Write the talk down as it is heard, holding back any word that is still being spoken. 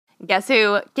Guess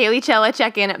who? Kaylee Chella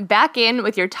check-in back in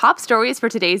with your top stories for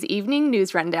today's evening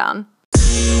news rundown.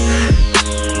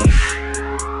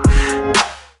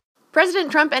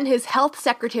 President Trump and his health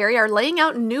secretary are laying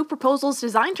out new proposals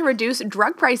designed to reduce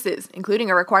drug prices, including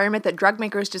a requirement that drug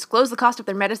makers disclose the cost of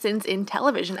their medicines in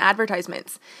television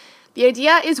advertisements. The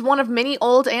idea is one of many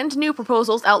old and new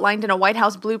proposals outlined in a White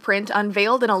House blueprint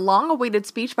unveiled in a long-awaited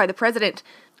speech by the president.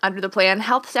 Under the plan,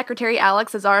 Health Secretary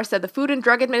Alex Azar said the Food and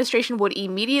Drug Administration would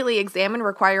immediately examine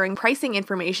requiring pricing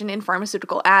information in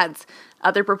pharmaceutical ads.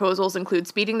 Other proposals include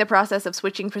speeding the process of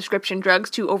switching prescription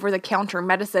drugs to over-the-counter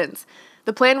medicines.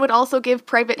 The plan would also give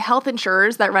private health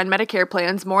insurers that run Medicare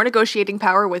plans more negotiating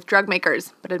power with drug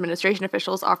makers, but administration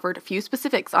officials offered few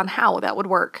specifics on how that would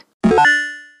work.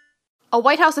 A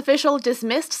White House official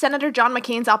dismissed Senator John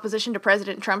McCain's opposition to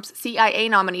President Trump's CIA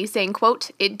nominee, saying,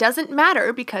 quote, "It doesn't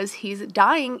matter because he's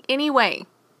dying anyway."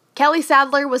 Kelly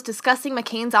Sadler was discussing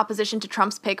McCain's opposition to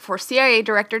Trump's pick for CIA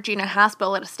Director Gina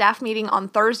Haspel at a staff meeting on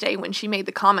Thursday when she made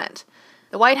the comment.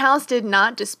 The White House did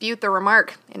not dispute the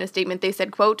remark. In a statement, they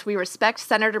said, quote, "We respect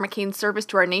Senator McCain's service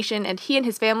to our nation, and he and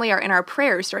his family are in our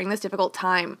prayers during this difficult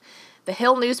time." The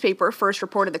Hill newspaper first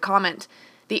reported the comment.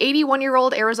 The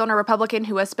 81-year-old Arizona Republican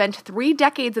who has spent 3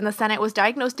 decades in the Senate was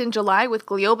diagnosed in July with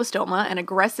glioblastoma, an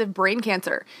aggressive brain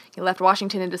cancer. He left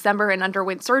Washington in December and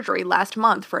underwent surgery last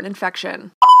month for an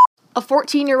infection. A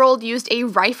 14-year-old used a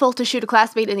rifle to shoot a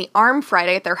classmate in the arm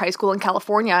Friday at their high school in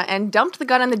California and dumped the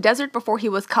gun in the desert before he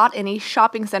was caught in a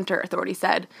shopping center, authorities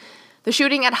said. The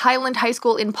shooting at Highland High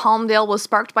School in Palmdale was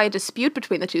sparked by a dispute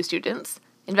between the two students.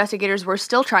 Investigators were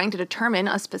still trying to determine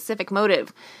a specific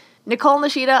motive. Nicole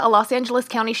Nishida, a Los Angeles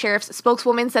County Sheriff's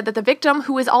spokeswoman, said that the victim,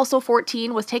 who is also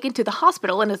 14, was taken to the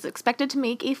hospital and is expected to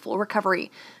make a full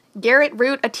recovery. Garrett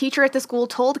Root, a teacher at the school,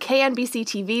 told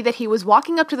KNBC-TV that he was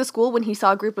walking up to the school when he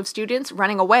saw a group of students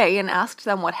running away and asked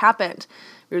them what happened.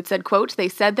 Root said, quote, "They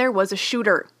said there was a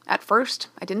shooter. At first,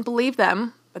 I didn't believe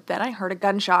them, but then I heard a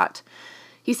gunshot."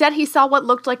 He said he saw what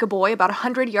looked like a boy about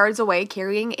 100 yards away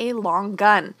carrying a long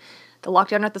gun. The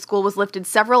lockdown at the school was lifted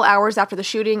several hours after the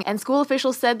shooting, and school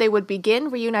officials said they would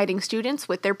begin reuniting students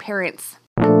with their parents.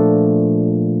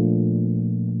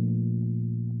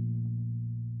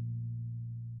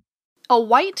 A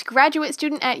white graduate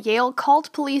student at Yale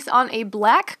called police on a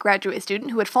black graduate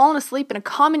student who had fallen asleep in a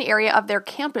common area of their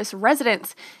campus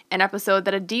residence, an episode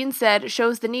that a dean said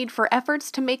shows the need for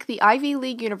efforts to make the Ivy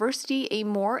League university a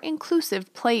more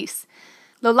inclusive place.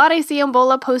 Lolade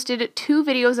Siambola posted 2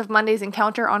 videos of Monday's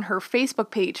encounter on her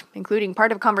Facebook page, including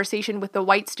part of a conversation with the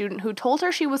white student who told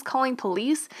her she was calling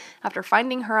police after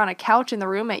finding her on a couch in the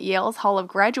room at Yale's Hall of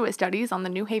Graduate Studies on the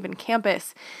New Haven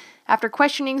campus. After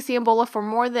questioning Siambola for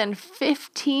more than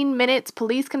 15 minutes,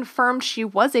 police confirmed she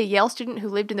was a Yale student who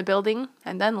lived in the building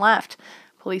and then left.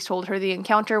 Police told her the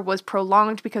encounter was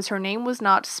prolonged because her name was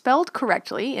not spelled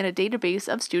correctly in a database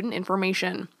of student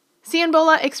information.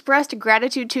 Siambola expressed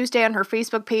gratitude Tuesday on her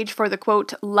Facebook page for the,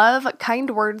 quote, "love, kind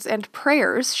words, and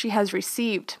prayers" she has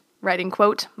received, writing,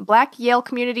 quote, "Black Yale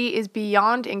community is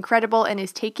beyond incredible and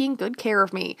is taking good care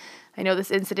of me. I know this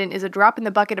incident is a drop in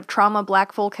the bucket of trauma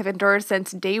Black folk have endured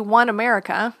since day one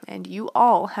America, and you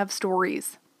all have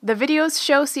stories." The videos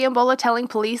show Siambola telling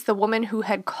police the woman who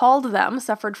had called them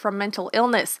suffered from mental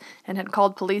illness and had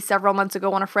called police several months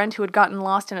ago on a friend who had gotten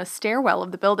lost in a stairwell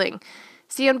of the building.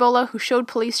 Siambola, who showed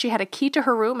police she had a key to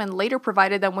her room and later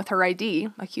provided them with her ID,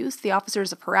 accused the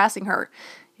officers of harassing her.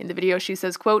 In the video, she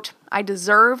says, quote, "I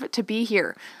deserve to be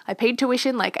here. I paid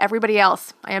tuition like everybody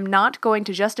else. I am not going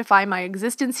to justify my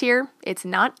existence here. It's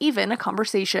not even a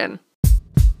conversation."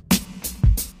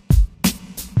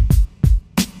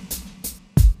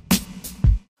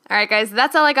 All right, guys,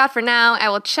 that's all I got for now. I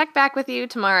will check back with you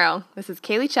tomorrow. This is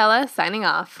Kaylee Chella signing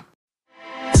off.